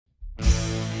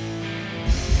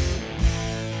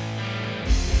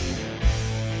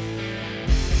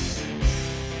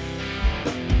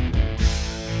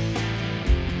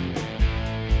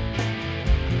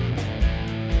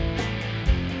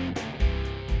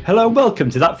Hello and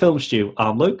welcome to That Film Stew.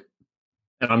 I'm Luke.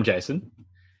 And I'm Jason.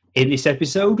 In this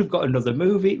episode, we've got another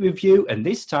movie review, and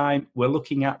this time we're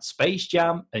looking at Space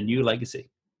Jam: A New Legacy.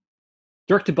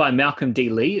 Directed by Malcolm D.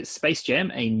 Lee, Space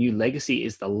Jam: A New Legacy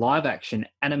is the live-action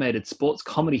animated sports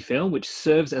comedy film which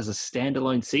serves as a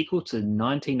standalone sequel to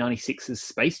 1996's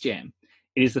Space Jam.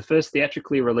 It is the first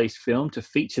theatrically released film to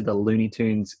feature the Looney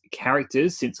Tunes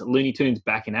characters since Looney Tunes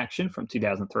Back in Action from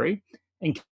 2003,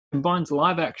 and combines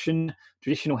live-action,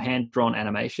 traditional hand-drawn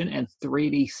animation, and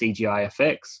 3D CGI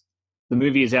effects. The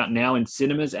movie is out now in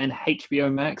cinemas and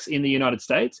HBO Max in the United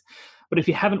States. But if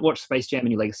you haven't watched Space Jam: A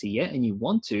New Legacy yet and you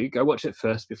want to, go watch it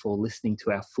first before listening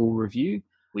to our full review.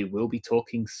 We will be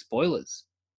talking spoilers.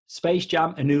 Space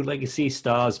Jam: A New Legacy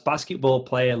stars basketball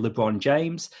player LeBron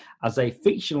James as a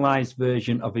fictionalized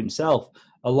version of himself,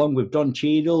 along with Don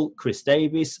Cheadle, Chris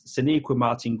Davis, Sonequa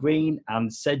Martin Green,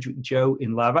 and Cedric Joe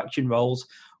in live-action roles,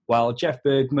 while Jeff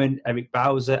Bergman, Eric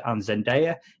Bowser, and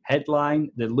Zendaya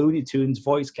headline the Looney Tunes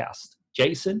voice cast.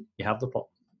 Jason, you have the plot.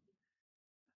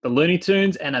 The Looney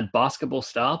Tunes and a basketball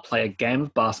star play a game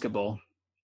of basketball.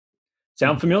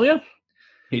 Sound familiar?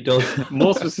 It does.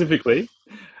 More specifically,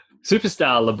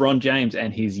 superstar LeBron James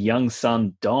and his young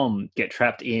son Dom get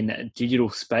trapped in digital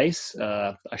space,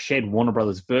 a shared Warner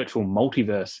Brothers virtual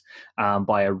multiverse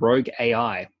by a rogue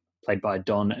AI played by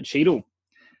Don Cheadle.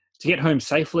 To get home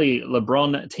safely,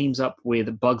 LeBron teams up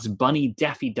with Bugs Bunny,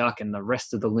 Daffy Duck, and the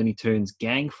rest of the Looney Tunes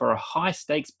gang for a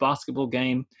high-stakes basketball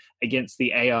game against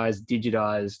the AI's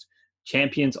digitized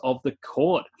champions of the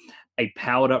court, a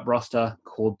powered-up roster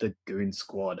called the Goon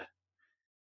Squad.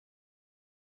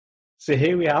 So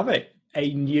here we have it,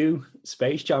 a new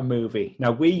Space Jam movie.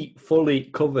 Now, we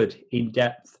fully covered in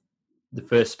depth the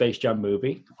first Space Jam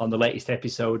movie on the latest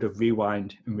episode of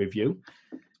Rewind and Review.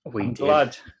 I'm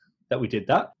glad that we did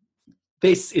that.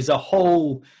 This is a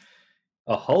whole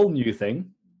new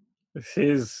thing. This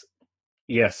is,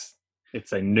 yes,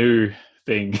 it's a new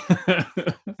thing.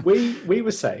 we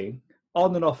were saying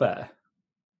on and off air,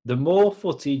 the more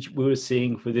footage we were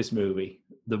seeing for this movie,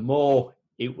 the more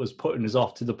it was putting us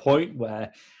off, to the point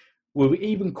where we were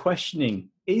even questioning,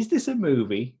 is this a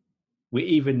movie we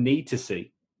even need to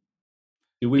see?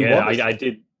 Do we want to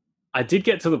see? I did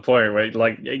get to the point where,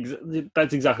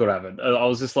 that's exactly what happened. I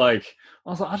was like,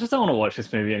 I just don't want to watch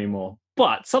this movie anymore.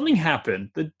 But something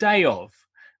happened the day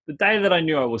that I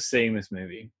knew I was seeing this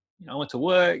movie. I went to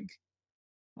work.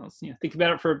 I was thinking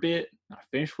about it for a bit. I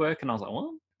finished work, and I was like,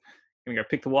 well, can we go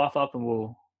pick the wife up, and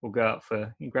we'll go out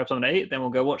for grab something to eat. Then we'll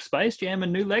go watch Space Jam: A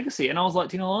New Legacy. And I was like,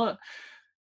 do you know what?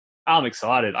 I'm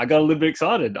excited. I got a little bit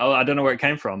excited. I don't know where it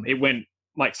came from. It went.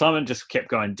 My excitement just kept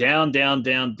going down, down,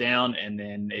 down, down, and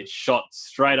then it shot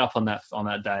straight up on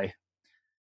that day.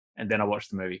 And then I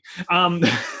watched the movie. I'm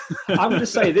going to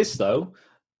say this, though.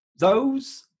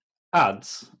 Those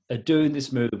ads are doing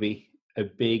this movie a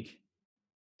big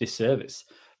disservice.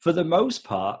 For the most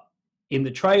part, in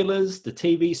the trailers, the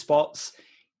TV spots,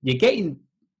 you're getting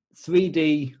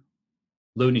 3D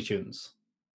Looney Tunes.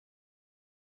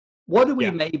 What do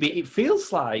we maybe... It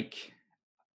feels like...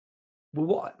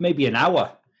 maybe an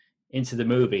hour into the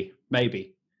movie,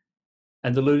 maybe,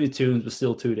 and the Looney Tunes were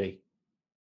still 2D.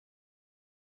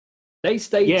 They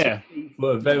stayed 2D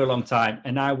for a very long time,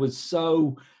 and I was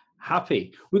so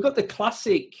happy. We got the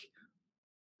classic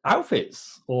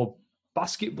outfits, or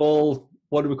basketball,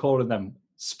 what are we calling them?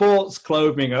 Sports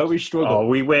clothing. Oh, we struggled. Oh,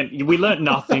 we learned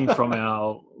nothing from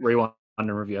our Rewind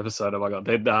and Review episode. Oh my God.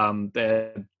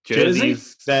 Their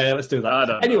jerseys. There, let's do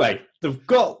that. Anyway, they've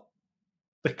got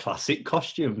the classic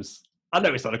costumes. I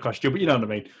know it's not a costume, but you know what I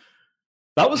mean.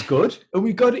 That was good. And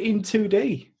we got it in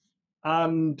 2D.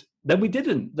 And then we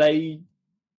didn't.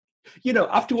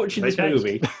 After watching this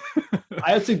movie,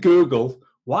 I had to Google,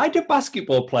 why do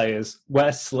basketball players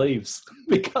wear sleeves?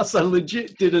 Because I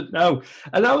legit didn't know.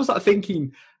 And I was like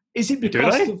thinking, is it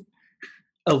because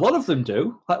a lot of them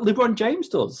do? Like LeBron James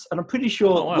does. And I'm pretty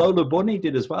sure Lola Bunny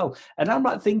did as well. And I'm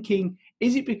like thinking,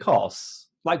 is it because...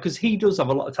 because he does have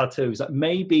a lot of tattoos. That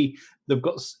maybe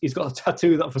he's got a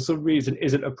tattoo that for some reason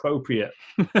isn't appropriate.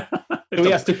 So he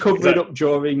has to cover it up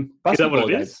during basketball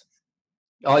games.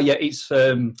 Oh yeah, it's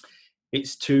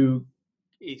to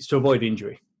avoid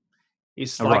injury.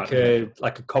 It's like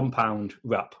a compound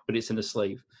wrap, but it's in a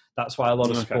sleeve. That's why a lot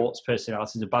of sports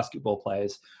personalities and basketball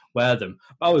players wear them.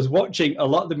 I was watching a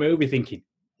lot of the movie thinking,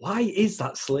 why is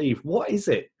that sleeve? What is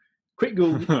it? Quick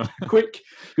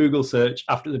Google search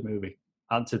after the movie.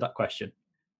 Answer that question.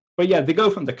 But yeah, they go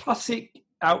from the classic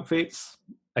outfits,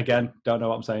 again, don't know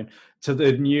what I'm saying, to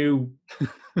the new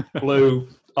blue,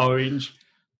 orange.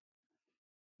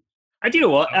 And you know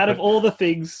what? Out of all the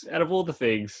things,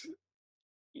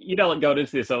 you know, like going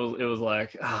into this, it was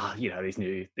like,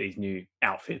 these new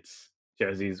outfits,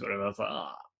 jerseys, whatever. I was like,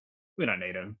 we don't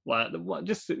need them. Like,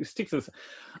 just stick to this.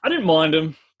 I didn't mind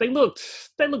them. They looked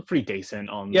pretty decent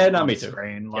on no, on me the too.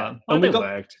 screen. Yeah, Like they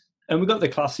worked. and we got the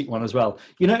classic one as well.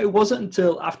 You know, it wasn't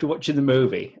until after watching the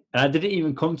movie, and I didn't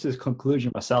even come to this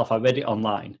conclusion myself. I read it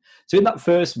online. So in that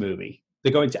first movie,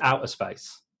 they're going to outer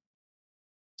space.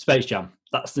 Space Jam.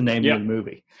 That's the name of the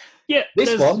movie. Yeah.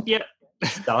 This one,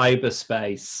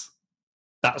 cyberspace.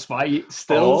 That's why it's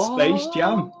still Space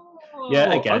Jam.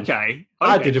 Yeah, again. Okay.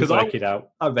 I didn't work it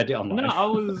out. I read it online.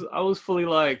 No, I was fully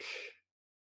like,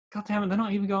 God damn it, they're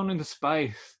not even going into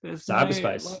space. There's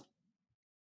cyberspace.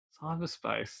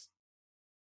 Cyberspace.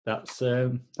 That's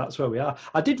where we are.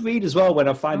 I did read as well when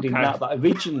I'm finding out that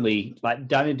originally, like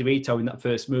Danny DeVito in that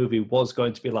first movie was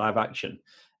going to be live action,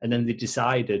 and then they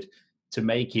decided to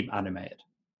make him animated.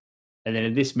 And then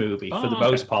in this movie, for the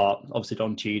most part, obviously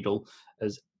Don Cheadle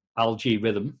as Al-G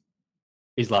Rhythm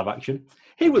is live action.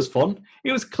 He was fun.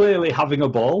 He was clearly having a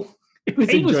ball. He was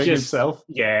enjoying himself.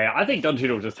 Yeah, I think Don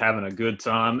Cheadle was just having a good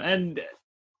time, and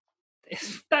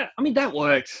that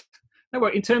worked. That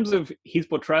worked in terms of his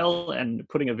portrayal and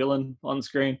putting a villain on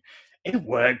screen. It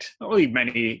worked. Not really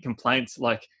many complaints.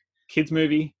 Like kids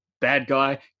movie, bad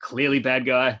guy, clearly,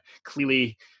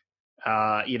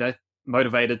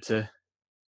 motivated to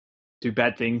do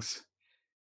bad things.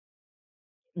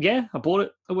 Yeah, I bought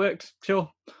it. It worked. Sure.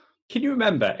 Can you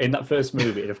remember in that first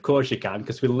movie? And of course you can,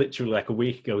 because we literally like a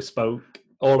week ago spoke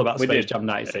all about Space Jam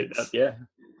 96. Yeah.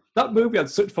 That movie had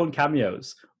such fun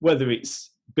cameos, whether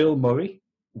it's Bill Murray,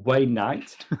 Wayne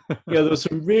Knight. There were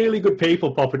some really good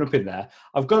people popping up in there.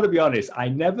 I've got to be honest, I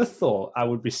never thought I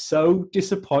would be so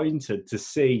disappointed to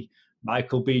see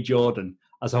Michael B. Jordan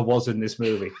as I was in this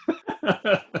movie.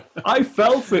 I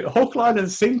fell for it, hook, line,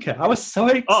 and sinker. I was so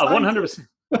excited. 100%.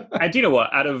 And do you know what?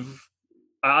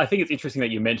 I think it's interesting that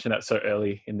you mentioned that so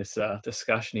early in this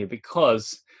discussion here,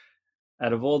 because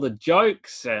out of all the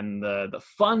jokes and the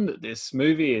fun that this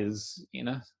movie is,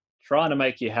 trying to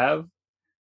make you have,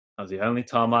 that was the only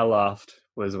time I laughed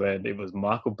was when it was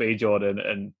Michael B. Jordan,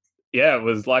 and it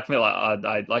was like me,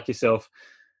 I like yourself.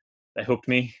 They hooked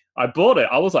me. I bought it.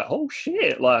 I was like, oh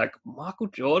shit! Like Michael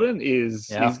Jordan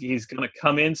is he's going to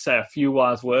come in, say a few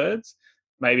wise words,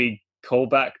 maybe call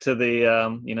back to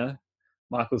the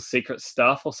Michael's secret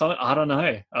stuff or something. I don't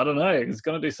know. He's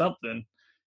going to do something,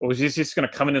 or he's just going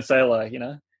to come in and say like,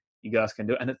 you guys can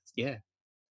do it, and it's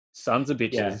sons of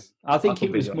bitches. Yeah. I think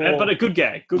it was more, but a good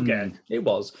gag. Good gag. It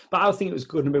was, but I think it was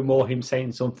going to be more him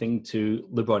saying something to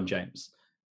LeBron James.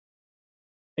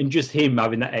 And just him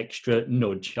having that extra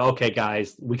nudge. Okay,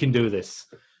 guys, we can do this.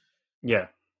 Yeah.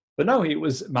 But no, it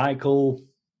was Michael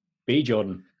B.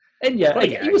 Jordan. And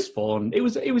it was fun. It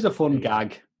was a fun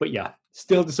gag. But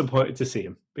still disappointed to see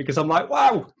him, because I'm like,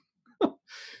 wow.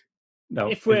 No.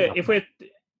 If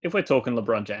we're talking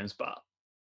LeBron James, but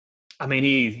I mean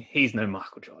he's no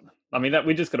Michael Jordan. I mean that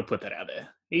we just got to put that out there.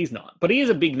 He's not. But he is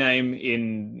a big name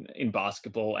in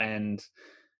basketball, and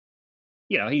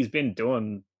he's been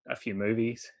doing a few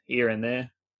movies here and there.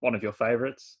 One of your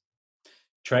favorites?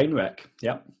 Trainwreck.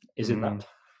 Yeah, isn't that?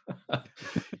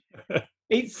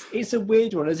 It's a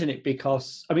weird one, isn't it?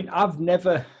 Because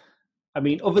other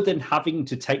than having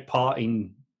to take part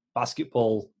in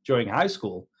basketball during high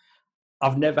school,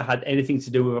 I've never had anything to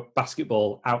do with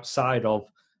basketball outside of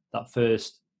that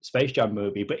first Space Jam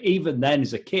movie. But even then,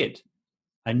 as a kid,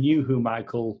 I knew who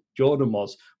Michael Jordan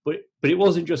was. But it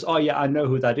wasn't just, I know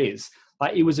who that is.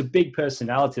 Like, he was a big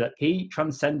personality. That he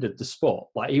transcended the sport.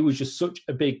 Like, he was just such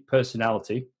a big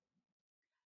personality.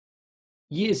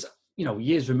 Years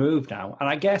removed now. And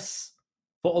I guess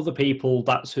for other people,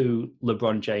 that's who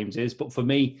LeBron James is. But for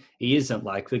me, he isn't.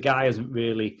 Like, the guy hasn't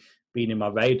really been in my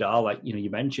radar. Like,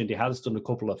 you mentioned, he has done a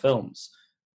couple of films.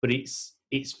 But it's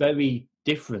very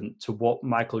different to what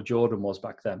Michael Jordan was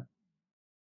back then.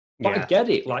 But I get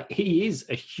it. Like, he is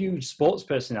a huge sports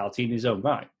personality in his own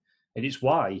right. And it's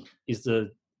why he's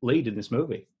the lead in this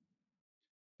movie.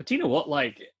 But do you know what?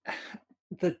 Like,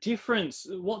 the difference,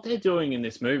 what they're doing in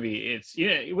this movie, it's,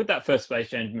 with that first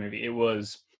Space Jam movie, it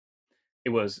was,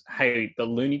 hey, the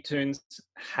Looney Tunes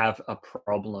have a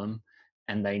problem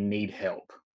and they need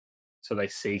help. So they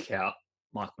seek out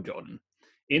Michael Jordan.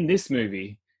 In this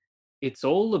movie, it's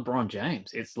all LeBron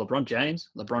James. It's LeBron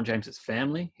James's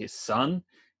family, his son.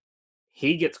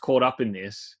 He gets caught up in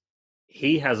this.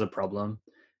 He has a problem.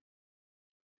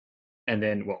 And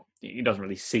then, he doesn't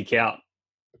really seek out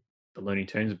the Looney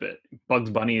Tunes, but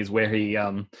Bugs Bunny is where he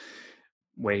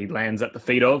lands at the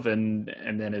feet of, and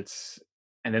then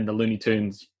the Looney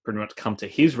Tunes pretty much come to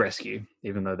his rescue,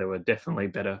 even though there were definitely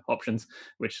better options,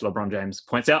 which LeBron James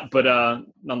points out. But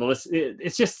nonetheless,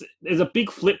 it's just, there's a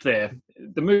big flip there.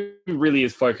 The movie really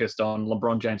is focused on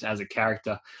LeBron James as a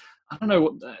character. I don't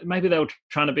know, maybe they were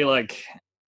trying to be like,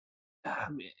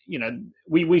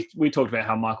 we talked about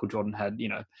how Michael Jordan had,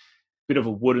 a bit of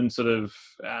a wooden sort of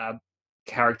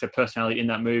character personality in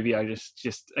that movie. I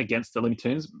just against the Looney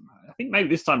Tunes. I think maybe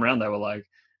this time around they were like,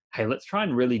 hey, let's try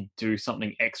and really do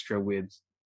something extra with,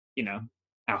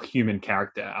 our human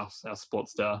character, our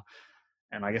sports star.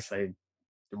 And I guess they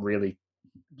really,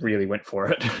 really went for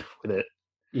it with it.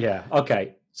 Yeah.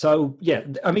 Okay. So, yeah,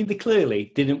 I mean, they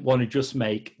clearly didn't want to just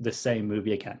make the same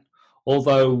movie again.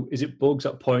 Although, is it Bugs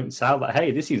that points out that,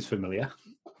 hey, this seems familiar?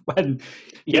 When,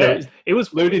 it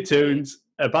was Looney Tunes,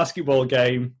 a basketball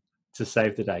game to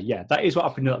save the day. Yeah, that is what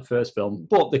happened in that first film.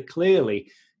 But they're clearly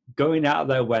going out of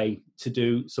their way to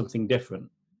do something different.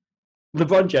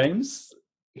 LeBron James,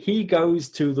 he goes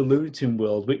to the Looney Tune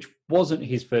world, which wasn't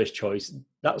his first choice.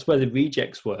 That's where the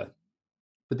rejects were.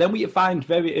 But then we find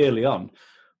very early on,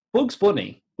 Bugs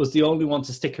Bunny was the only one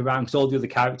to stick around because all the other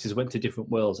characters went to different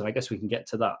worlds, and I guess we can get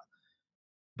to that.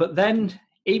 But then,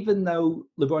 even though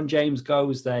LeBron James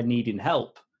goes there needing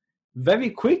help, very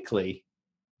quickly,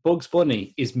 Bugs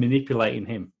Bunny is manipulating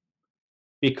him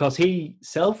because he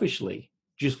selfishly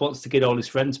just wants to get all his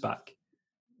friends back.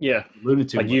 Yeah, Looney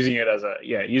Tunes. Like using it as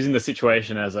using the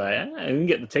situation as we can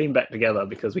get the team back together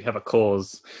because we have a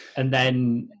cause. And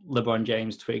then LeBron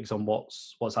James twigs on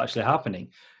what's actually happening.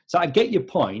 So I get your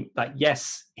point that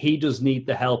yes, he does need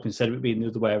the help instead of it being the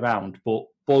other way around, but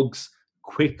Bugs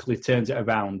quickly turns it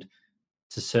around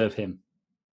to serve him.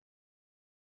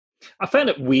 I found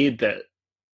it weird that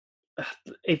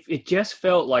it just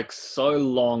felt like so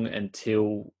long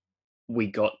until we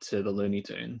got to the Looney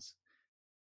Tunes.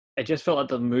 It just felt like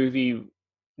the movie,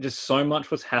 just so much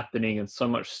was happening and so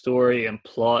much story and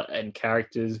plot and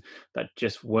characters that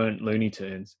just weren't Looney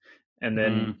Tunes. And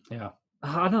then,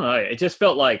 I don't know, it just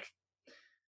felt like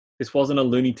this wasn't a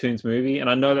Looney Tunes movie. And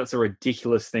I know that's a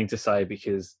ridiculous thing to say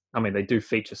because, I mean, they do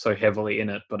feature so heavily in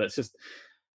it, but it's just...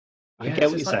 I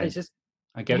get what you're saying.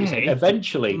 I get what you're saying.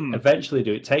 Eventually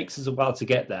do. It takes us a while to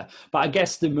get there. But I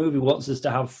guess the movie wants us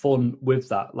to have fun with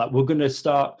that. Like, we're going to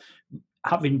start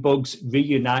having Bugs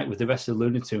reunite with the rest of the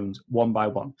Looney Tunes one by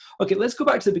one. Okay, let's go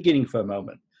back to the beginning for a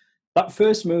moment. That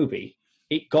first movie,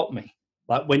 it got me.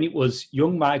 Like when it was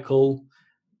young Michael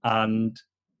and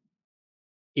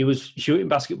he was shooting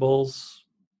basketballs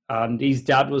and his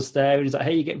dad was there and he's like,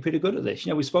 hey, you're getting pretty good at this.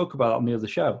 We spoke about it on the other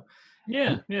show.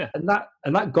 Yeah. And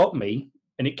that got me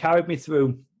and it carried me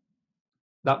through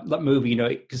that movie,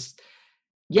 because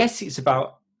yes, it's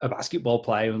about a basketball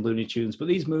player and Looney Tunes, but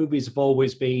these movies have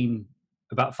always been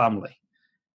about family.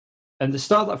 And the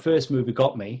start of that first movie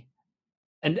got me.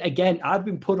 And again, I'd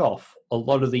been put off a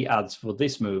lot of the ads for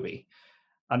this movie.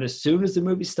 And as soon as the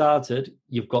movie started,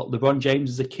 you've got LeBron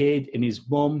James as a kid and his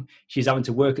mum. She's having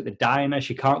to work at the diner.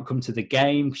 She can't come to the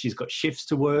game because she's got shifts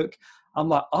to work. I'm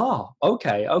like, oh,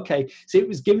 okay. So it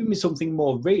was giving me something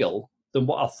more real than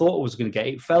what I thought I was going to get.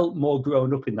 It felt more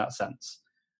grown up in that sense.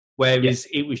 Whereas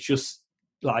it was just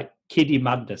like kiddie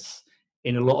madness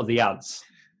in a lot of the ads.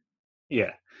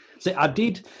 Yeah. So I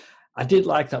did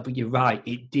like that, but you're right.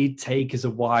 It did take us a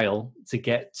while to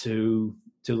get to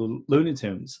Looney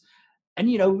Tunes.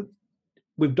 And,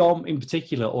 with Dom in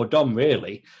particular, or Dom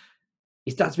really,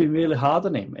 his dad's been really hard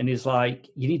on him. And he's like,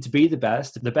 you need to be the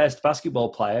best basketball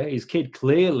player. His kid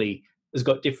clearly has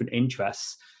got different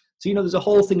interests. So, there's a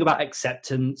whole thing about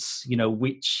acceptance,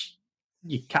 which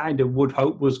you kind of would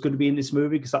hope was going to be in this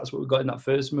movie because that's what we got in that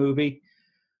first movie.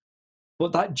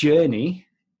 But that journey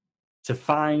to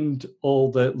find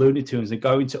all the Looney Tunes and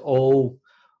go into all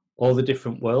the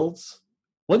different worlds.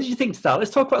 What did you think to that?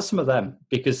 Let's talk about some of them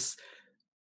because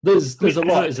there's a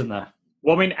lot, isn't there?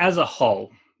 Well, I mean, as a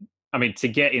whole, to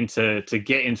get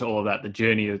into all of that, the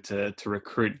journey to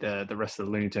recruit the rest of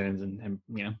the Looney Tunes and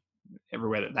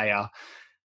everywhere that they are.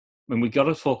 We got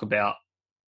to talk about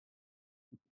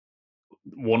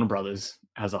Warner Brothers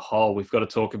as a whole. We've got to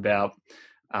talk about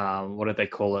what did they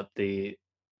call it? The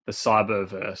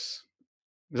Cyberverse.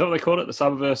 Is that what they called it? The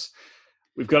Cyberverse.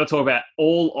 We've got to talk about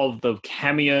all of the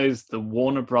cameos, the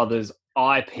Warner Brothers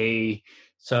IP.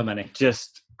 So many.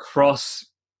 Just cross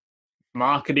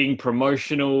marketing,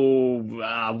 promotional,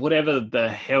 whatever the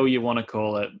hell you want to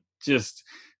call it. Just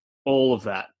all of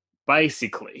that.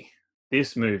 Basically,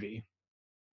 this movie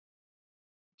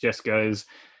just goes,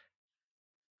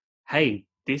 hey,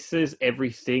 this is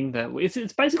everything that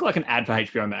it's basically like an ad for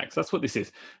HBO Max. That's what this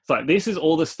is. It's like, this is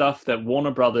all the stuff that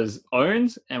Warner Brothers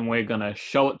owns and we're going to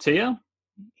show it to you.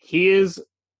 Here's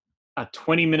a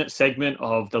 20-minute segment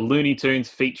of the Looney Tunes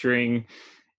featuring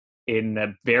in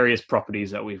the various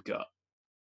properties that we've got.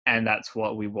 And that's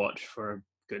what we watch for a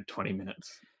good 20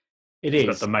 minutes. You've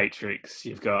got The Matrix,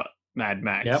 you've got Mad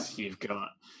Max, you've got...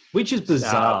 Which is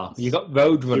bizarre. You got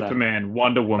Roadrunner. Superman,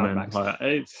 Wonder Woman.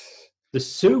 The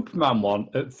Superman one,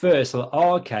 at first, I thought,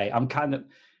 oh, okay, I'm kind of...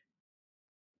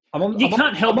 You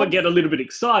can't help but get a little bit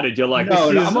excited. You're like... No,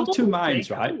 I'm of two minds,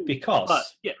 right?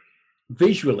 Because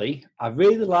visually, I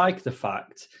really like the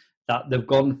fact that they've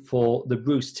gone for the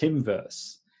Bruce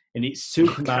Timm-verse. And it's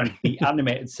Superman, the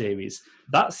animated series.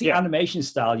 That's the animation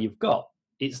style you've got.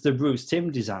 It's the Bruce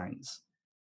Timm designs.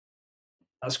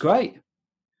 That's great.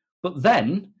 But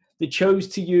then they chose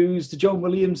to use the John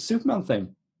Williams Superman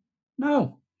theme.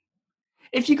 No.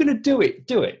 If you're going to do it,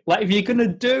 do it. Like if you're going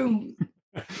to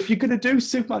do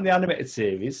Superman the animated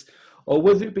series, or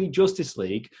whether it be Justice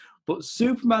League, but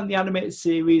Superman the animated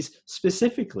series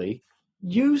specifically,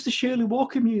 use the Shirley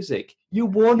Walker music. You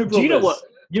Warner Brothers. Do you know what?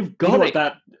 You've got it.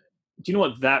 Do you know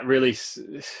what that really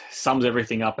sums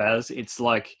everything up as? It's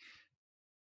like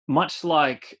much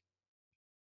like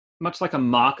a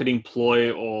marketing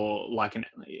ploy or like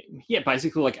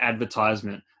basically like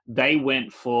advertisement. They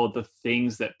went for the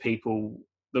things that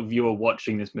the viewer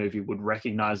watching this movie would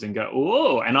recognize and go,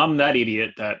 oh, and I'm that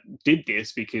idiot that did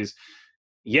this because,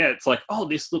 it's like, oh,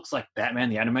 this looks like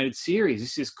Batman the Animated Series.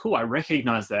 This is cool. I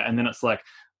recognize that. And then it's like,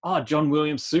 oh, John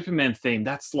Williams Superman theme.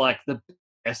 That's like the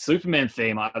best Superman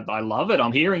theme. I love it.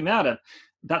 I'm hearing that. And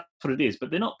that's what it is.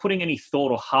 But they're not putting any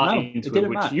thought or heart into it,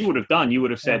 which you would have done. You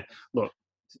would have said, look,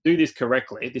 to do this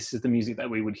correctly, this is the music that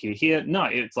we would hear here. No,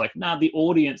 it's like, the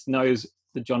audience knows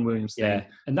the John Williams theme. Yeah,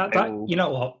 and that you know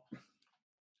what?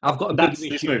 I've got a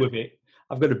bigger issue with it.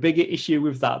 I've got a bigger issue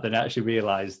with that than I actually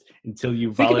realised until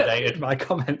you validated my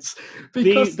comments.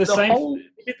 Because the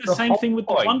same thing with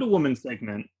the Wonder Woman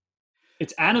segment.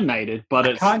 It's animated, but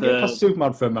I can't get past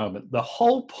Superman for a moment. The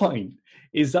whole point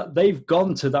is that they've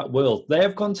gone to that world. They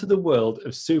have gone to the world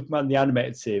of Superman the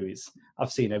Animated Series.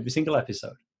 I've seen every single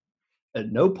episode.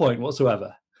 At no point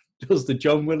whatsoever does the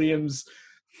John Williams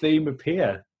theme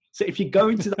appear. So if you go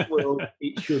into that world,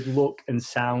 it should look and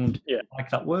sound like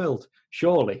that world,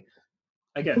 surely.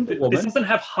 Again, this doesn't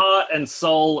have heart and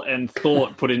soul and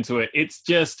thought put into it. It's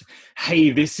just, hey,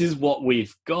 this is what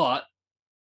we've got.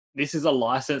 This is a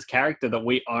licensed character that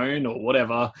we own or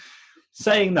whatever.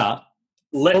 Saying that,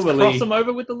 let's cross them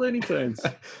over with the Looney Tunes.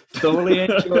 Thoroughly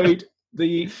enjoyed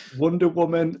the Wonder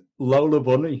Woman Lola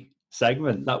Bunny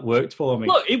segment. That worked for me.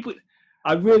 Look,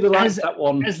 I really liked that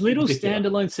one. As little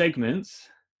standalone segments,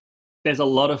 there's a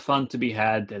lot of fun to be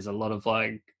had. There's a lot of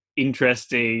like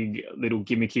interesting little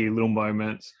gimmicky little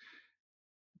moments.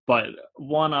 But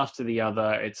one after the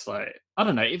other, it's like, I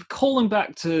don't know, if calling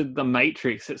back to The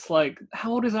Matrix, it's like,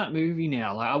 how old is that movie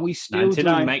now? Like, are we still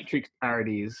 99. doing Matrix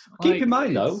parodies? Keep in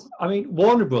mind, though, I mean,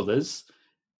 Warner Brothers...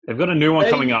 They've got a new one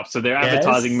coming up, so they're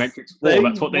advertising Matrix 4.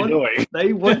 That's what they're doing.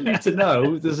 They want you to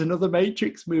know there's another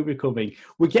Matrix movie coming.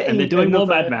 And they're doing more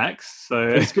Mad Max. So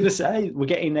I was going to say, we're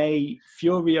getting a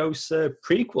Furiosa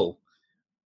prequel.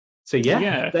 So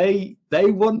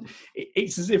they want...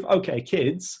 It's as if, okay,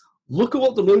 kids... Look at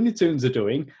what the Looney Tunes are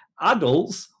doing.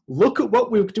 Adults, look at what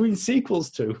we're doing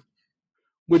sequels to.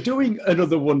 We're doing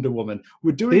another Wonder Woman.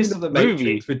 We're doing another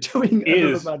Matrix. We're doing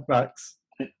another Mad Max.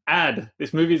 An ad.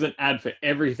 This movie is an ad for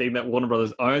everything that Warner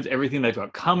Brothers owns, everything they've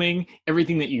got coming,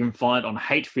 everything that you can find on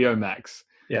HBO Max.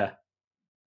 Yeah.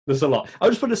 There's a lot. I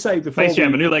just want to say before... Space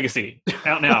Jam, A New Legacy,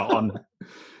 out now on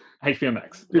HBO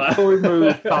Max. Before we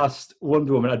move past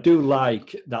Wonder Woman, I do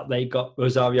like that they got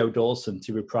Rosario Dawson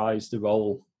to reprise the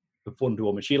role of Wonder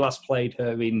Woman. She last played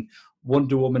her in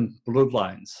Wonder Woman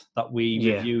Bloodlines that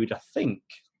we reviewed, I think.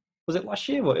 Was it last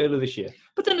year or earlier this year?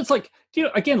 But then it's like,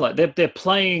 again, like they're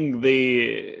playing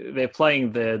the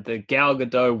Gal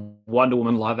Gadot Wonder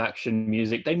Woman live action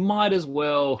music. They might as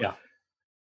well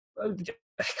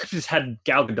just had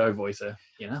Gal Gadot voice her,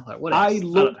 like what else? I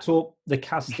looked up the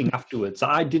casting afterwards.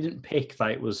 I didn't pick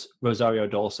that it was Rosario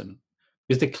Dawson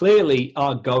because they clearly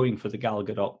are going for the Gal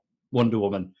Gadot Wonder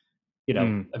Woman.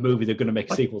 A movie they're going to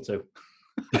make a sequel to.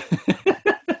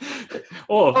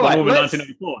 Or Wonder Woman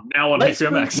 1984, now on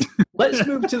HBO Max. Let's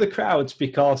move to the crowds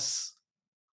because...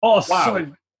 so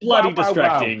bloody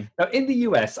distracting. Now, in the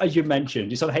US, as you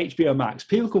mentioned, it's on HBO Max.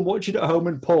 People can watch it at home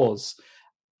and pause.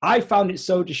 I found it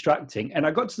so distracting, and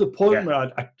I got to the point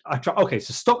where I tried... Okay,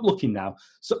 so stop looking now.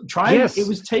 So it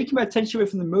was taking my attention away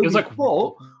from the movie. It was like,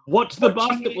 watch the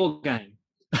basketball game.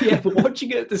 Yeah, but watching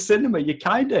it at the cinema, you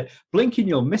kind of blink and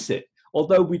you'll miss it.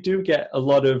 Although we do get a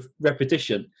lot of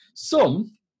repetition.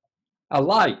 Some I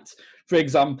liked. For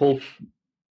example,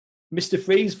 Mr.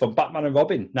 Freeze from Batman and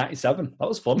Robin, 97. That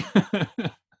was fun.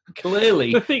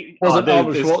 Clearly, The thing wasn't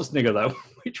Arnold Schwarzenegger, though,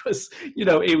 which was,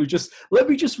 it was just, let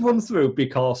me just run through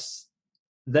because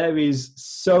there is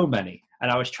so many. And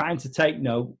I was trying to take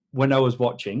note when I was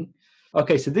watching.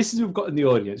 Okay, so this is what we've got in the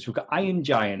audience. We've got Iron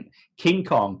Giant, King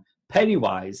Kong,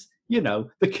 Pennywise,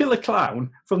 the killer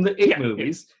clown from the It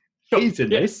movies. Sure. He's in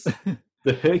this.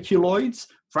 The Herculoids,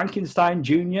 Frankenstein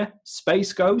Jr.,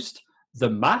 Space Ghost, The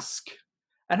Mask.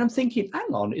 And I'm thinking,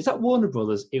 hang on, is that Warner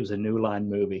Brothers? It was a New Line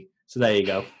movie. So there you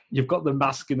go. You've got The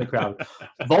Mask in the crowd.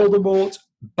 Voldemort,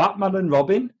 Batman and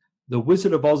Robin, The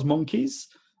Wizard of Oz monkeys,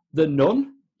 The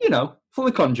Nun, for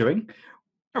The Conjuring.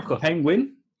 Of course.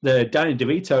 Penguin, the Danny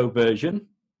DeVito version.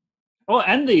 Oh,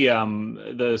 and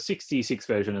the 66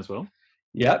 version as well.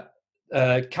 Yep.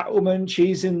 Catwoman,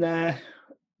 she's in there.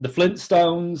 The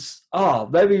Flintstones.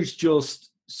 There is just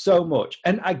so much.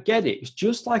 And I get it. It's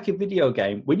just like a video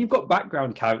game. When you've got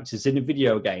background characters in a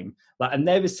video game, and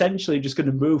they're essentially just going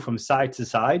to move from side to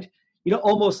side,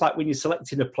 almost like when you're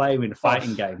selecting a player in a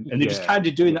fighting game, and they're just kind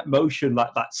of doing that motion,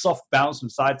 like that soft bounce from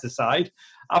side to side.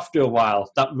 After a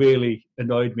while, that really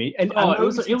annoyed me. And I know it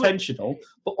was intentional,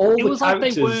 but all the characters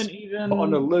like they weren't even were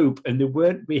on a loop and they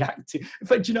weren't reacting. In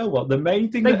fact, you know what? The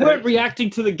main thing they weren't reacting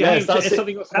to the game. Yes,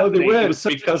 something was happening. No, they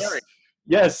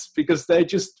weren't because they're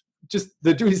just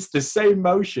they're doing the same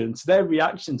motions. Their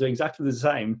reactions are exactly the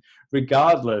same,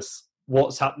 regardless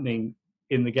what's happening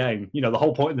in the game. The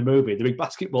whole point of the movie, the big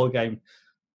basketball game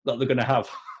that they're going to have.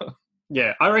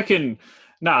 Yeah, I reckon.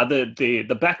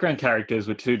 The background characters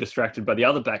were too distracted by the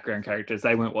other background characters.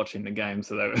 They weren't watching the game,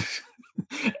 so they were.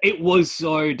 It was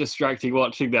so distracting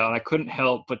watching that, and I couldn't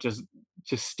help but just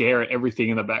stare at everything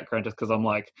in the background, just because I'm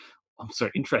so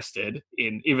interested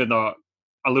in. Even though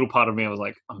a little part of me was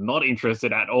like, I'm not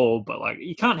interested at all, but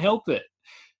you can't help it.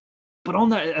 But on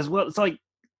that as well,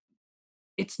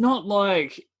 it's not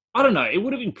like, I don't know. It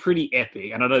would have been pretty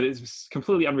epic, and I know it's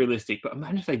completely unrealistic. But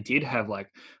imagine if they did have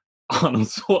Arnold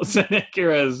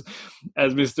Schwarzenegger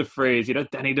as Mr. Freeze,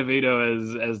 Danny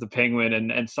DeVito as the Penguin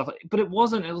and stuff. But it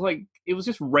wasn't. It was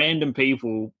just random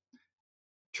people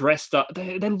dressed up.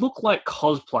 They look like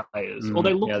cosplayers, or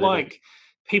they look like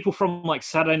people from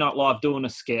Saturday Night Live doing a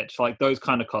sketch, those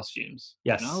kind of costumes.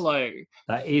 Yes,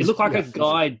 that is. It looked like a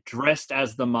guy dressed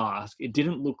as the Mask. It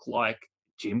didn't look like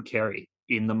Jim Carrey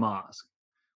in the Mask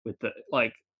with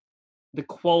the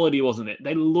quality wasn't it.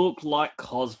 They looked like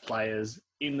cosplayers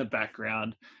in the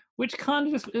background, which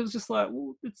kind of it was just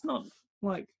it's not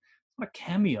a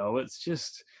cameo, it's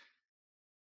just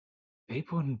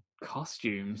people in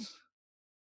costumes.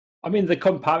 I mean, the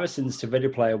comparisons to Ready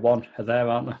Player One are there,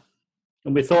 aren't they?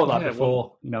 And we thought that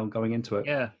before, going into it.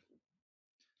 Yeah.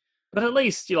 But at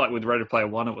least, with Ready Player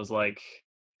One, it was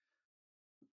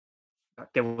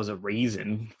there was a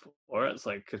reason for it. It's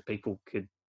because people could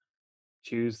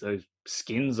choose those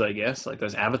skins, I guess,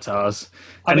 those avatars.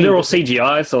 I mean, they're all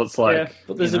CGI, so it's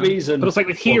but there's a reason. But it's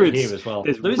with here, as well.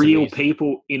 There's real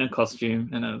people in a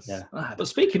costume, and it's But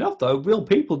speaking of though, real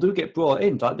people do get brought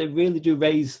in. They really do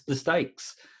raise the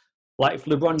stakes. If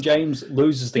LeBron James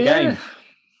loses the game,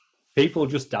 people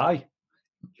just die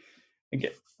and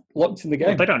get locked in the game.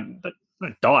 Well, they don't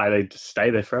die; they just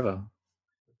stay there forever.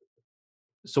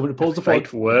 Someone pulls the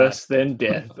plug. Worse than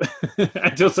death.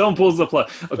 Until someone pulls the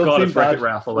plug. Oh, God, it's Wreck-It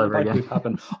Ralph all over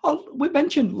again. We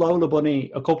mentioned Lola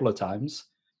Bunny a couple of times.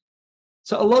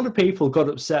 So a lot of people got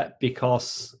upset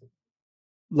because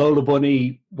Lola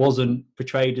Bunny wasn't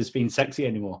portrayed as being sexy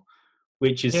anymore,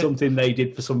 which is something they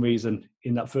did for some reason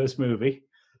in that first movie.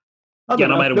 I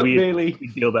made a weird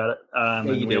deal about it.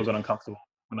 And we all got uncomfortable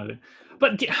when I did.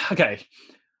 But, okay.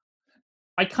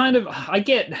 I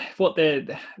get what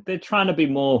they're trying to be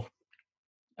more,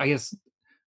 I guess,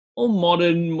 more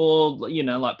modern, more,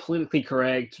 politically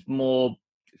correct, more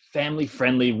family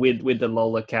friendly with the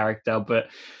Lola character, but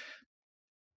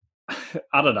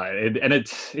I don't know.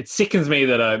 It sickens me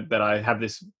that I have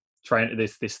this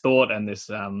this thought and this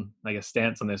I guess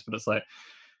stance on this, but it's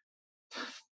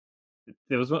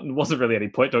there wasn't really any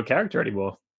point to a character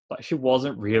anymore. She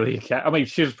wasn't really a character. I mean,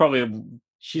 she was probably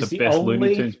the best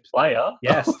Looney Tunes player.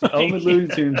 Yes, the only Looney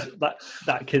Tunes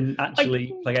that can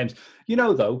actually play games.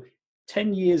 Though,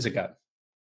 10 years ago,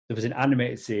 there was an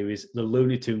animated series, The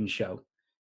Looney Tunes Show.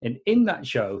 And in that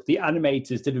show, the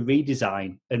animators did a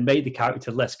redesign and made the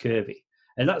character less curvy.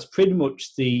 And that's pretty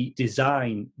much the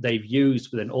design they've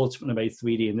used within Ultimately Made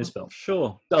 3D in this film.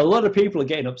 Sure. So a lot of people are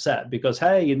getting upset because,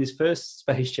 hey, in this first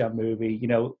Space Jam movie,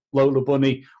 Lola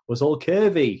Bunny was all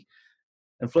curvy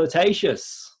and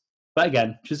flirtatious. But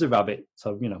again, she's a rabbit.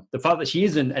 So, the fact that she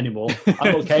isn't anymore,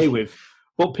 I'm okay with.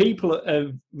 But people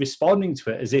are responding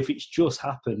to it as if it's just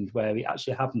happened, where it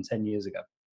actually happened 10 years ago.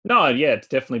 No, yeah, it's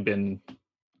definitely been.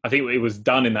 I think it was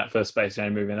done in that first Space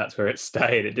Jam movie, and that's where it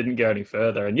stayed. It didn't go any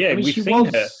further. And yeah, I mean, we've she seen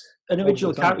was her. an original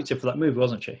all the time. character for that movie,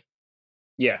 wasn't she?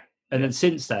 Yeah. And then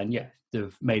since then, yeah,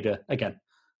 they've made her, again,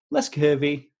 less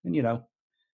curvy. And, you know,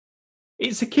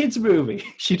 it's a kid's movie.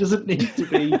 She doesn't need to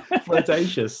be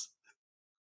flirtatious.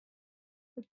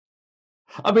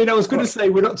 I mean, I was going to say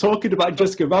we're not talking about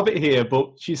Jessica Rabbit here,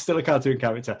 but she's still a cartoon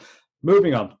character.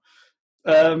 Moving on.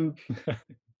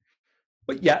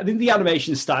 But yeah, I think the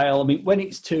animation style, I mean, when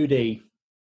it's 2D,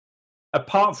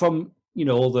 apart from, you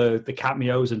know, all the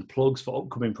cameos and plugs for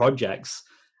upcoming projects,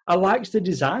 I liked the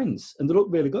designs and they look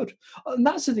really good. And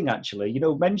that's the thing, actually, you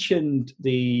know, mentioned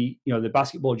the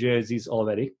basketball jerseys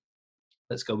already.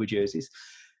 Let's go with jerseys.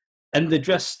 And they're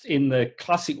dressed in the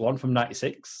classic one from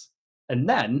 96. And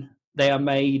then they are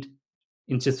made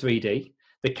into 3D.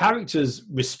 The characters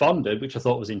responded, which I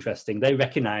thought was interesting. They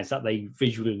recognized that they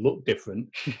visually look different.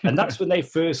 And that's when they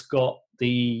first got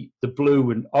the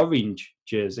blue and orange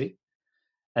jersey.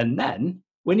 And then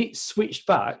when it switched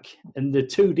back and the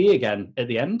 2D again at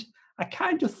the end, I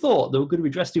kind of thought they were going to be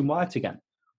dressed in white again.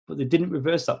 But they didn't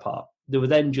reverse that part. They were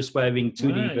then just wearing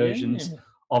 2D versions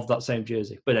of that same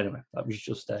jersey. But anyway, that was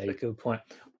just That's a good point.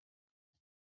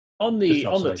 On the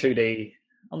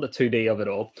 2D of it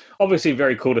all, obviously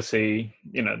very cool to see,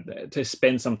 you know, to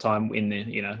spend some time in the,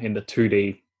 you know, in the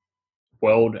 2D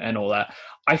world and all that.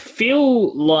 I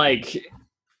feel like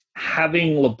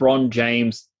having LeBron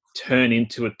James turn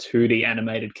into a 2D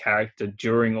animated character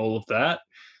during all of that,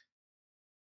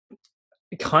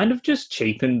 it kind of just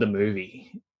cheapened the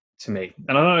movie to me.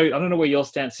 And I don't know where your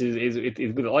stance is with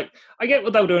it. Like, I get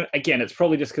what they were doing. Again, it's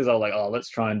probably just because I was like, oh, let's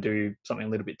try and do something a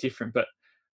little bit different. But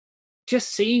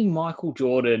just seeing Michael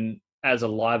Jordan as a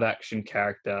live action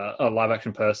character, a live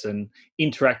action person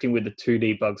interacting with the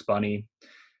 2D Bugs Bunny,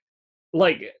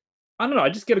 like, I don't know, I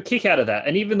just get a kick out of that.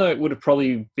 And even though it would have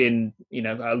probably been, you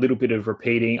know, a little bit of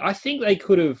repeating, I think they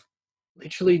could have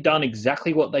literally done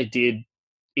exactly what they did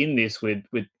in this with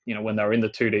you know, when they were in the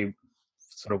 2D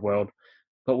sort of world,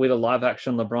 but with a live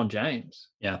action LeBron James.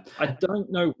 Yeah. I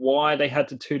don't know why they had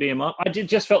to 2D him up.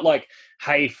 Just felt like,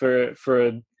 hey, for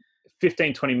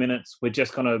 15, 20 minutes,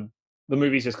 the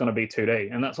movie's just going to be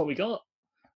 2D. And that's what we got.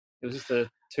 It was just a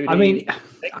 2D. I mean,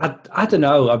 I don't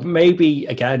know. Maybe,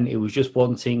 again, it was just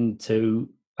wanting to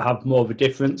have more of a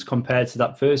difference compared to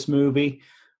that first movie.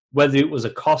 Whether it was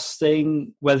a cost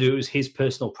thing, whether it was his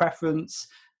personal preference,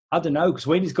 I don't know. Because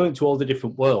when he's going to all the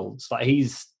different worlds, like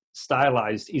he's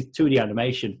stylized, he's 2D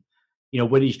animation. You know,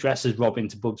 when he's dressed as Robin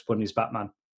to Bugs Bunny's Batman.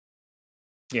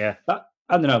 Yeah.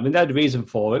 I don't know. I mean, they had a reason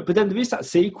for it. But then there is that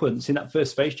sequence in that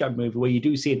first Space Jam movie where you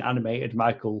do see an animated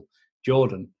Michael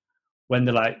Jordan when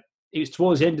they're like, it's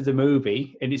towards the end of the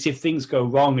movie and it's if things go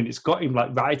wrong and it's got him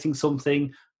like writing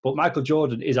something, but Michael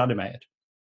Jordan is animated.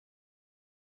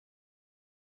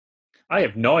 I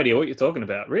have no idea what you're talking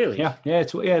about, really. Yeah,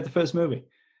 the first movie.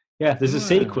 Yeah, there's a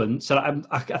sequence. And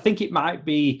I think it might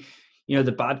be, you know,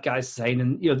 the bad guys saying,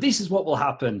 and, you know, this is what will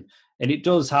happen. And it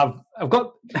does have. I've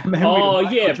got a memory. Oh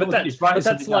yeah, but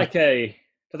that's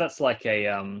like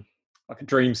a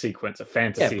dream sequence, a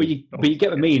fantasy. Yeah, but you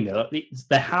get what I mean.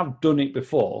 They have done it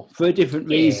before for a different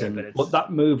reason, but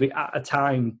that movie at a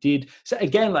time did. So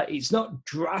again, like it's not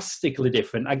drastically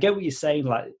different. I get what you're saying.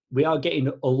 Like we are getting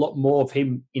a lot more of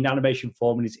him in animation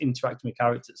form and he's interacting with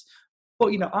characters. But,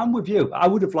 you know, I'm with you. I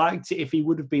would have liked it if he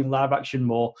would have been live action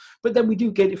more. But then we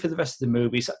do get it for the rest of the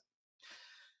movie. So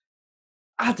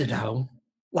I don't know.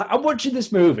 Like, I'm watching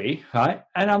this movie, right?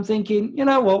 And I'm thinking, you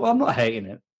know what? I'm not hating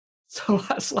it. So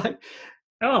that's like...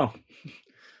 Oh.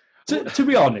 To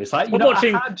be honest, like,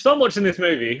 I'm watching this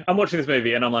movie. I'm watching this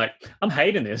movie and I'm like, I'm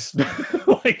hating this.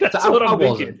 Like, that's what I'm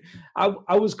thinking.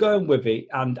 I was going with it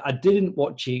and I didn't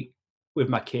watch it with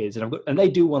my kids. And they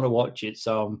do want to watch it.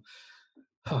 So I'm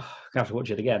going to have to watch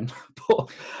it again.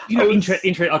 But, you know,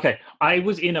 okay, I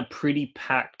was in a pretty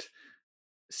packed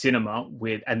cinema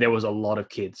and there was a lot of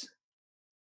kids.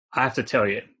 I have to tell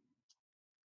you,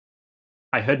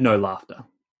 I heard no laughter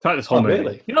throughout this whole movie.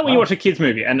 Really? You know, when you watch a kids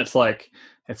movie and it's like,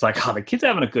 oh, the kids are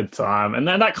having a good time, and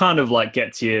then that kind of like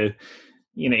gets you,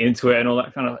 you know, into it and all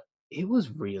that kind of. It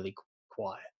was really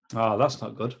quiet. Oh, that's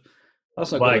not good.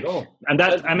 That's not like, good at all. And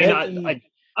that, I mean,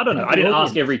 I don't know. I didn't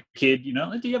ask every kid, you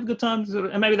know, do you have a good time?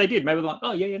 And maybe they did. Maybe they're like,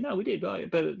 oh yeah, no, we did. But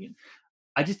you know,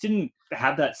 I just didn't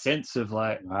have that sense of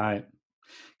like, right,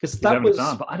 because that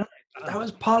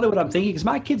was part of what I'm thinking. Because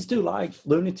my kids do like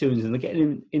Looney Tunes, and they're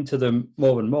getting into them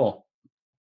more and more.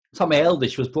 So my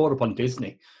eldest was brought up on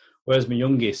Disney, whereas my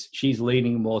youngest, she's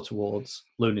leaning more towards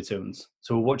Looney Tunes.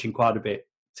 So we're watching quite a bit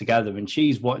together, and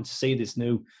she's wanting to see this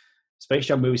new Space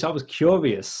Jam movie. So I was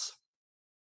curious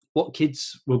how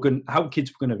kids were going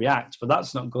to react, but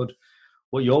that's not good.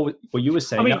 What you were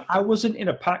saying. I mean, now, I wasn't in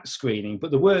a packed screening,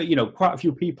 but there were quite a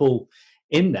few people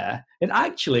in there. And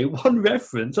actually, one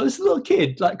reference, this little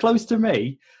kid like close to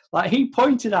me, like he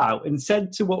pointed out and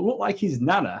said to what looked like his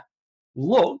nana,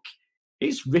 "Look,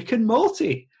 it's Rick and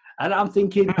Morty." And I'm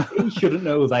thinking he shouldn't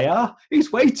know who they are.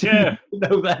 He's way too young to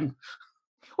know them.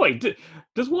 Wait,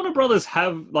 does Warner Brothers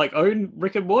have own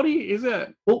Rick and Morty? Is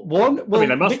it? Well,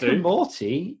 they must Rick do. and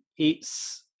Morty,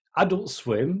 it's Adult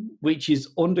Swim, which is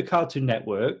under Cartoon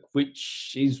Network,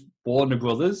 which is Warner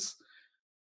Brothers.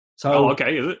 So,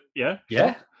 okay, is it? Yeah.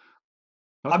 Yeah.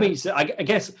 Okay. I mean, I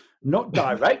guess not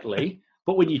directly,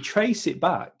 but when you trace it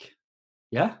back,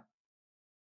 yeah.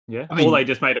 Yeah. I mean, or they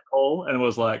just made a call and it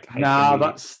was like, hey,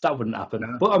 that wouldn't happen.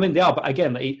 No. But I mean, they are. But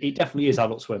again, it definitely is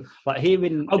Adult Swim. Like here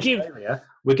in Australia,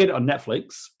 we get it on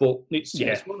Netflix, but it's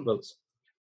Warner Brothers.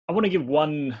 I want to give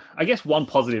one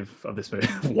positive of this movie.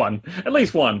 At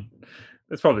least one.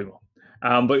 There's probably more.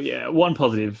 But yeah, one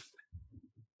positive.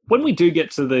 When we do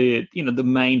get to the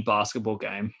main basketball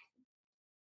game,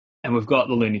 and we've got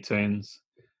the Looney Tunes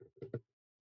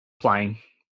playing.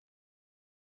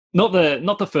 Not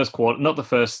the first quarter, not the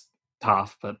first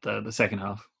half, but the second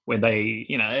half when they,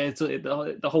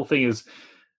 the whole thing is,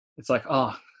 it's like,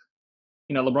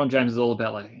 LeBron James is all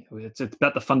about it's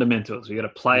about the fundamentals. You got to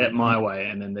play it my way,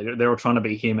 and then they're all trying to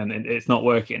be him, and it's not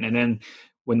working. And then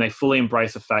when they fully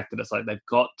embrace the fact that it's like they've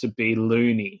got to be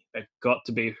Looney, they've got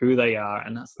to be who they are,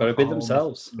 and that's got to be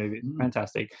themselves. Movie,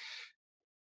 fantastic.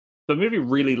 The movie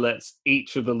really lets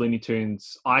each of the Looney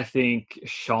Tunes, I think,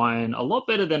 shine a lot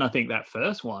better than I think that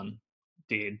first one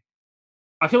did.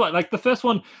 I feel like the first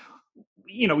one,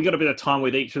 we got a bit of time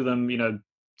with each of them,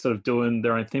 sort of doing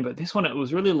their own thing. But this one, it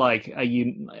was really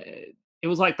it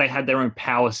was like they had their own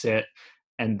power set,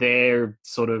 and their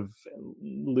sort of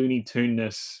Looney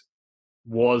Tune-ness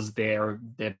was their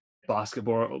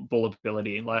basketball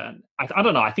ability. I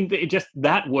don't know. I think that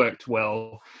that worked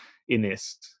well in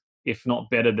this, if not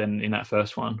better than in that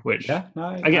first one, which,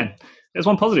 again, there's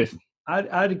one positive.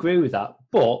 I'd agree with that.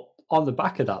 But on the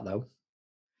back of that, though,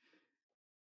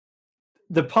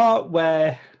 the part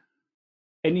where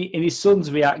and his son's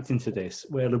reacting to this,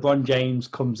 where LeBron James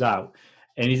comes out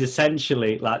and he's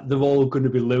essentially like, they're all going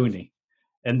to be Looney.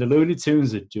 And the Looney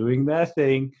Tunes are doing their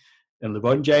thing. And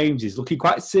LeBron James is looking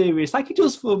quite serious, like he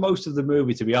does for most of the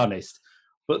movie, to be honest.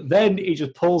 But then he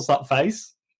just pulls that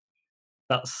face.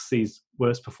 That's his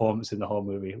worst performance in the whole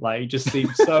movie. Like, he just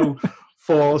seems so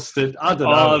forced, and I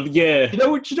don't know. Oh, yeah. You know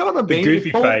what I mean? The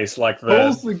goofy face, like that.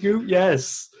 Pulls the goof,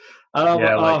 yes.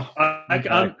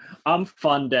 Yeah, I'm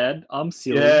fun, Dad. I'm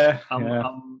silly. Yeah,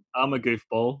 I'm a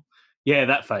goofball. Yeah,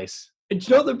 that face. And do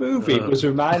you know what the movie was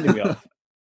reminding me of?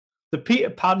 The Peter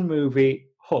Pan movie,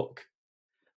 Hook.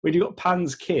 When you got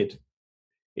Pan's kid,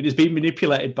 it has been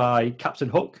manipulated by Captain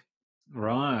Hook.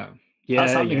 Right. Yeah,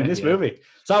 that's happening in this movie.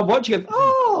 So I'm watching it.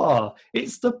 Oh,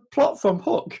 it's the plot from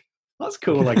Hook. That's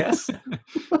cool, I guess.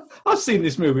 I've seen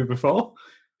this movie before.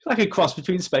 It's like a cross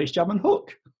between Space Jam and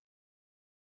Hook.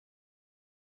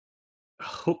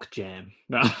 Hook Jam.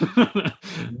 No, I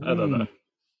don't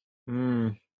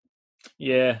know.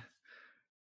 Yeah.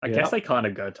 I guess they kind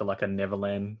of go to like a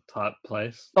Neverland type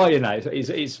place. Oh,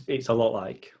 it's a lot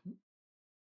like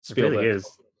Spielberg. It really is.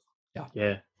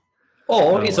 Yeah.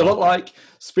 Or it's a lot like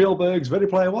Spielberg's Ready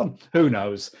Player One. Who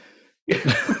knows?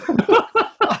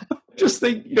 Just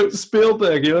think,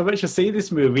 Spielberg, eventually see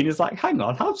this movie and he's like, hang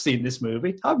on, I've seen this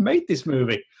movie. I've made this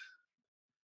movie.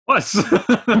 What?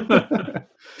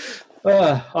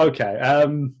 Okay.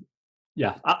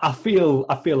 Yeah, I feel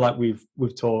like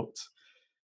we've talked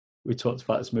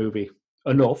about this movie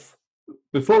enough.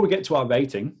 Before we get to our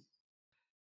rating,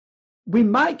 we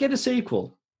might get a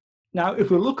sequel. Now,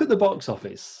 if we look at the box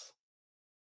office,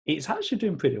 it's actually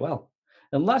doing pretty well.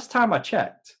 And last time I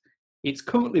checked, it's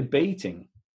currently beating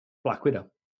Black Widow.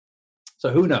 So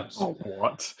who knows? Oh,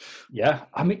 what? Yeah,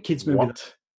 I mean, kids movie.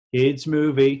 What? Kids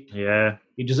movie. Yeah.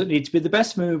 It doesn't need to be the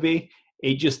best movie.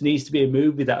 It just needs to be a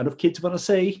movie that enough kids want to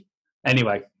see.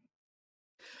 Anyway,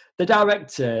 the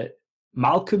director,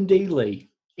 Malcolm D.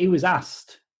 Lee, he was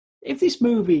asked, if this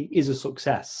movie is a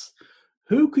success,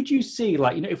 who could you see,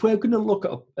 if we're going to look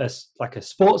at a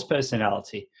sports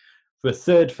personality for a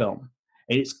third film,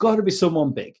 and it's got to be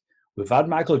someone big. We've had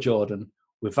Michael Jordan,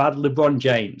 we've had LeBron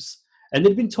James, and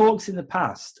there've been talks in the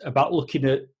past about looking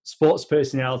at sports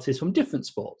personalities from different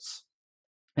sports.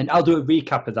 And I'll do a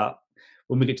recap of that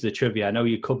when we get to the trivia. I know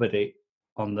you covered it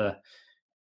on the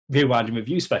Rewind and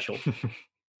Review special.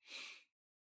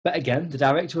 But again, the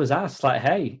director was asked, like,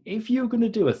 hey, if you're going to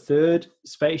do a third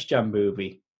Space Jam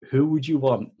movie, who would you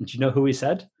want? And do you know who he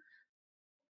said?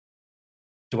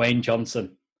 Dwayne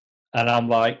Johnson. And I'm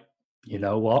like, you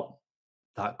know what?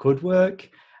 That could work.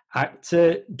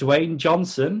 Actor Dwayne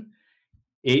Johnson.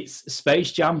 It's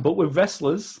Space Jam, but with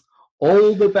wrestlers.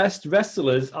 All the best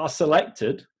wrestlers are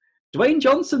selected. Dwayne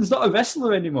Johnson's not a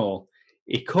wrestler anymore.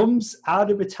 He comes out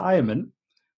of retirement.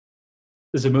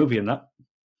 There's a movie in that.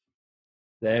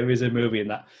 There is a movie in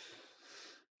that.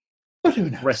 But who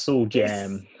knows? Wrestle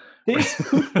Jam. This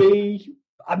could be...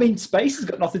 I mean, space has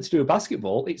got nothing to do with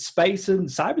basketball. It's space and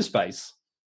cyberspace.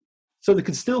 So they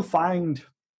can still find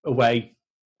a way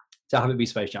to have it be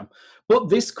Space Jam. But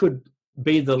this could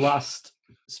be the last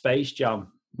Space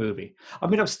Jam movie. I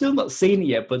mean, I've still not seen it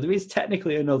yet, but there is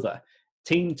technically another.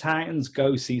 Teen Titans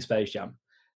Go See Space Jam.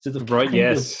 So they've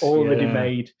already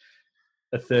made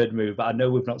a third movie, but I know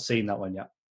we've not seen that one yet.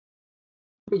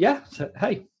 But yeah, so,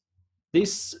 hey,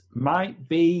 this might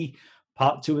be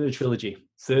part 2 of the trilogy.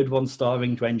 Third one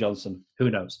starring Dwayne Johnson.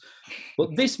 Who knows?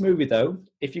 But this movie, though,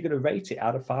 if you're going to rate it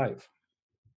out of 5.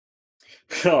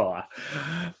 Oh,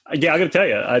 yeah, I got to tell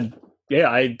you,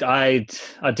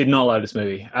 I did not like this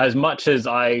movie as much as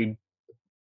I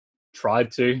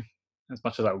tried to, as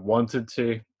much as I wanted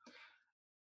to.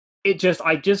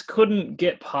 I just couldn't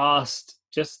get past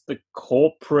just the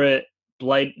corporate,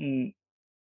 blatant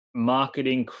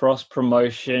marketing, cross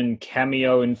promotion,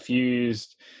 cameo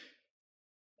infused,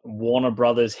 Warner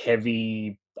Brothers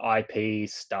heavy IP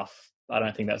stuff. I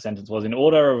don't think that sentence was in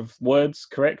order of words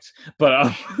correct,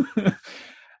 but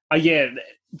yeah,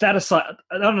 that aside,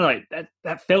 I don't know,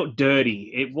 that felt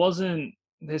dirty. It wasn't.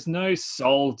 There's no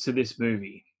soul to this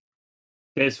movie.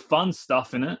 There's fun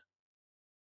stuff in it.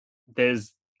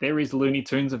 There is Looney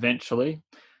Tunes eventually,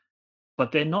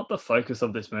 but they're not the focus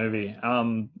of this movie.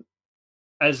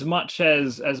 As much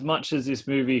as this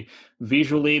movie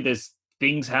visually, there's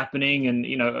things happening,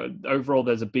 and overall,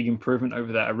 there's a big improvement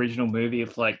over that original movie.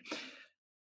 It's like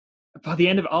by the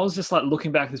end of it, I was just like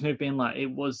looking back at this movie, being like, it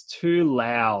was too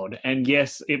loud. And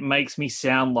yes, it makes me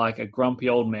sound like a grumpy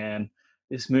old man.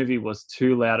 This movie was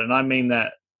too loud, and I mean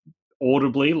that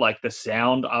audibly, like the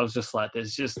sound. I was just like,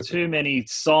 there's just too many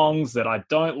songs that I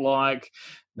don't like,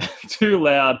 too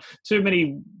loud, too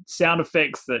many sound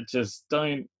effects that just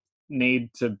don't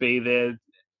need to be there.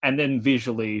 And then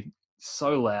visually,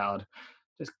 so loud,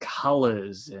 just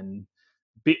colors and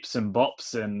bips and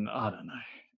bops, and I don't know,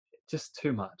 just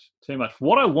too much.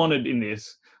 What I wanted in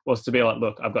this was to be like,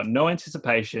 look, I've got no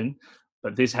anticipation,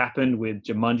 but this happened with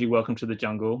Jumanji Welcome to the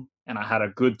Jungle, and I had a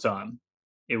good time.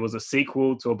 It was a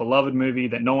sequel to a beloved movie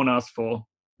that no one asked for,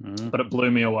 but it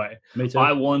blew me away. Me too.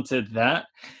 I wanted that,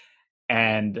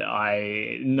 and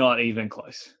not even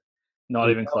close. Not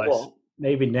even close. What?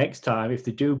 Maybe next time, if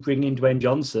they do bring in Dwayne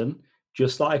Johnson,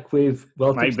 just like with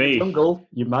Welcome to the Jungle,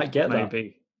 you might get that.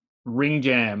 Maybe. Ring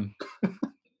Jam.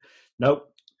 Nope.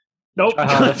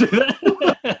 Can't do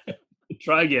that.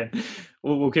 Try again.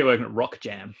 We'll keep working at Rock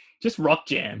Jam. Just Rock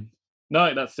Jam.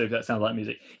 No, that's stupid. That sounds like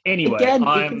music. Anyway,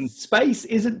 again, space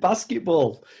isn't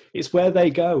basketball. It's where they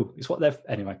go. It's what they're...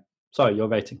 Anyway, sorry, your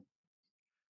rating.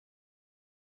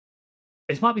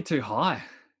 It might be too high,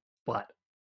 but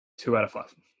 2 out of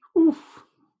 5. Oof.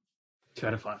 2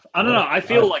 out of 5. I don't know. I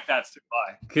feel like that's too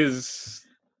high because,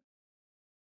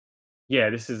 yeah,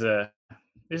 this is a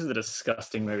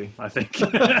disgusting movie, I think.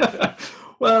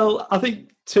 Well, I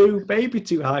think 2 maybe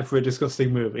too high for a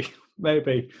disgusting movie.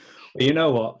 Maybe. But you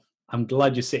know what? I'm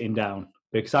glad you're sitting down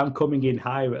because I'm coming in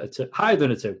higher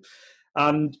than a 2.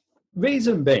 And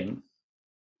reason being,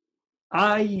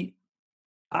 I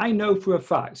know for a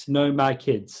fact, knowing my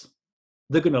kids,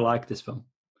 they're going to like this film.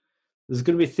 There's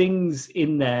going to be things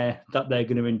in there that they're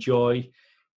going to enjoy,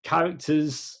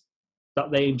 characters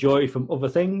that they enjoy from other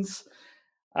things.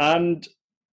 And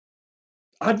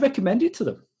I'd recommend it to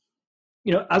them.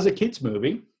 As a kids'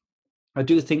 movie, I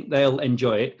do think they'll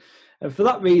enjoy it. And for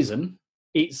that reason,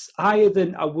 it's higher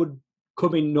than I would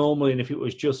come in normally and if it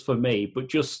was just for me. But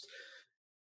just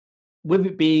with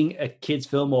it being a kids'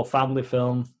 film or family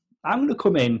film, I'm going to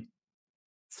come in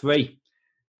 3.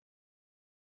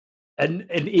 And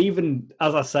even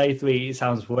as I say 3, it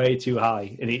sounds way too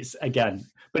high. And it's, again,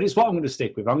 but it's what I'm going to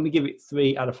stick with. I'm going to give it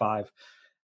 3 out of 5.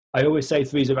 I always say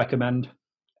 3 is a recommend.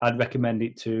 I'd recommend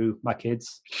it to my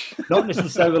kids. Not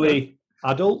necessarily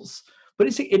adults, but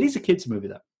it is a kids' movie,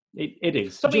 though. It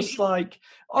is. Just like,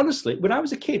 honestly, when I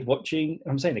was a kid watching,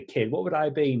 I'm saying a kid, what would I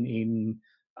have been in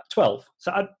 12?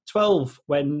 So at 12,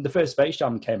 when the first Space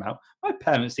Jam came out, my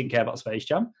parents didn't care about Space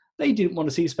Jam. They didn't want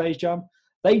to see Space Jam.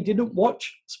 They didn't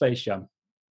watch Space Jam.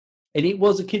 And it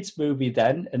was a kids' movie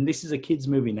then, and this is a kids'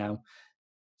 movie now.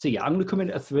 So yeah, I'm going to come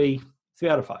in at a 3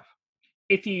 out of 5.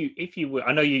 If you were,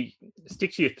 I know you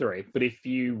stick to your 3, but if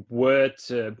you were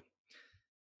to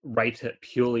rate it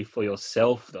purely for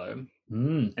yourself, though,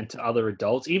 and to other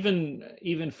adults,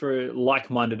 even for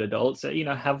like-minded adults that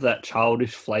have that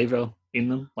childish flavor in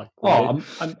them, like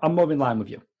I'm more in line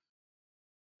with you.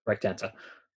 Correct answer.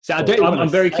 So cool. I'm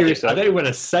very curious. I don't want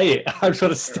to say it. I'm trying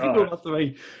to stick with my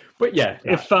 3. But yeah,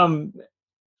 if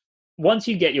once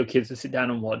you get your kids to sit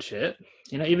down and watch it,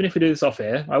 even if we do this off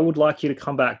air, I would like you to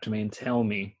come back to me and tell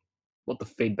me what the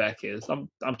feedback is.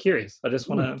 I'm curious. I just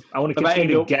want to. I want to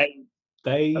continue to get.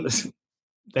 They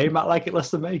might like it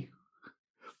less than me.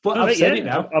 But I've said it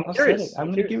now. I'm curious. I'm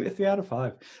going to give it a 3 out of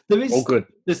 5. There is good.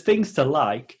 There's things to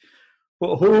like,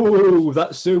 but that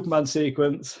Superman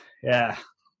sequence, yeah.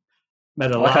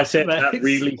 Like I said, that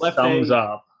really thumbs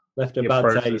up. Left a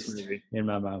bad taste in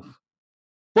my mouth.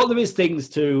 But there is things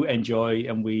to enjoy,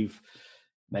 and we've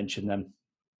mentioned them,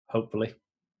 hopefully.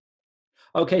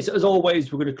 Okay, so as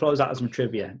always, we're going to close out with some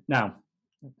trivia. Now,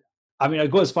 I mean, I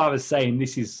go as far as saying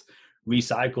this is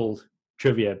recycled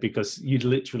trivia because you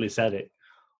literally said it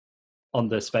on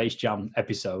the Space Jam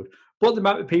episode. But there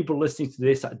might be people listening to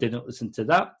this that didn't listen to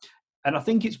that. And I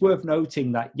think it's worth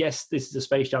noting that, yes, this is a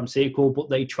Space Jam sequel, but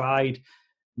they tried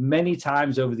many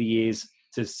times over the years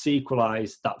to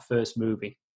sequelize that first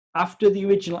movie. After the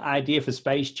original idea for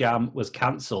Space Jam was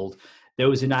cancelled, there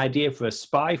was an idea for a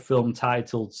spy film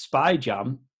titled Spy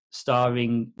Jam,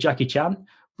 starring Jackie Chan,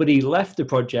 but he left the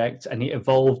project and it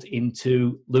evolved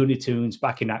into Looney Tunes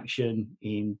Back in Action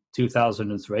in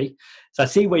 2003. So I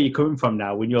see where you're coming from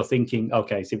now when you're thinking,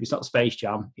 okay, so if it's not Space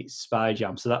Jam, it's Spy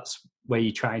Jam. So that's where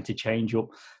you're trying to change up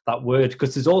that word,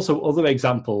 because there's also other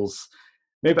examples.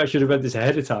 Maybe I should have read this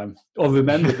ahead of time or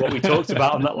remembered what we talked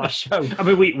about on that last show. I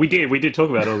mean, we did talk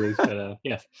about all these, but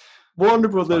yeah. Warner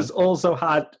Brothers also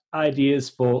had ideas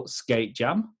for Skate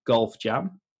Jam, Golf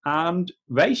Jam, and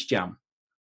Race Jam,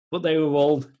 but they were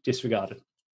all disregarded.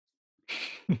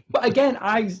 But again,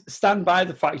 I stand by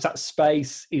the fact that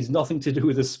space is nothing to do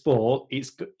with the sport.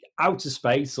 It's outer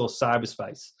space or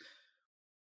cyberspace.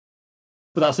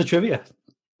 But that's the trivia.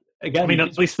 Again, I mean,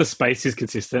 at least the space is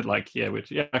consistent. Like,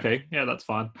 okay, that's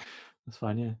fine. That's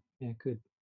fine. Yeah, good.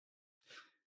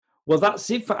 Well, that's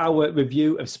it for our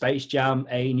review of Space Jam: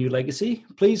 A New Legacy.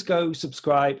 Please go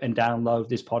subscribe and download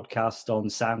this podcast on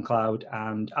SoundCloud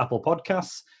and Apple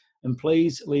Podcasts. And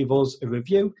please leave us a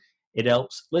review. It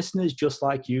helps listeners just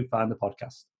like you find the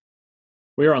podcast.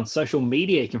 We're on social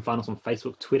media. You can find us on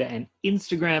Facebook, Twitter, and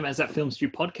Instagram as that Film Stew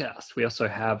Podcast. We also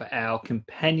have our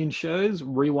companion shows,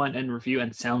 Rewind and Review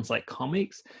and Sounds Like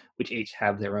Comics, which each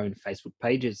have their own Facebook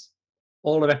pages.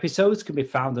 All our episodes can be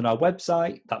found on our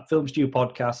website,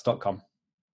 thatfilmstewpodcast.com.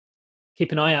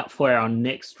 Keep an eye out for our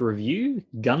next review,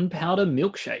 Gunpowder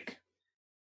Milkshake.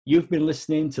 You've been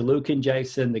listening to Luke and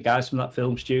Jason, the guys from That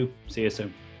Film Stew. See you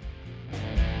soon.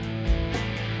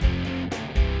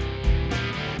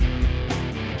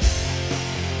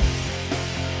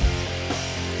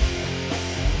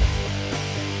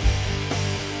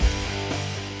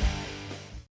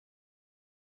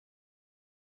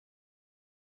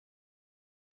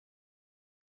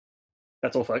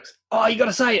 That's all, folks. Oh, you got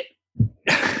to say it.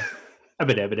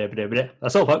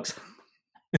 That's all, folks.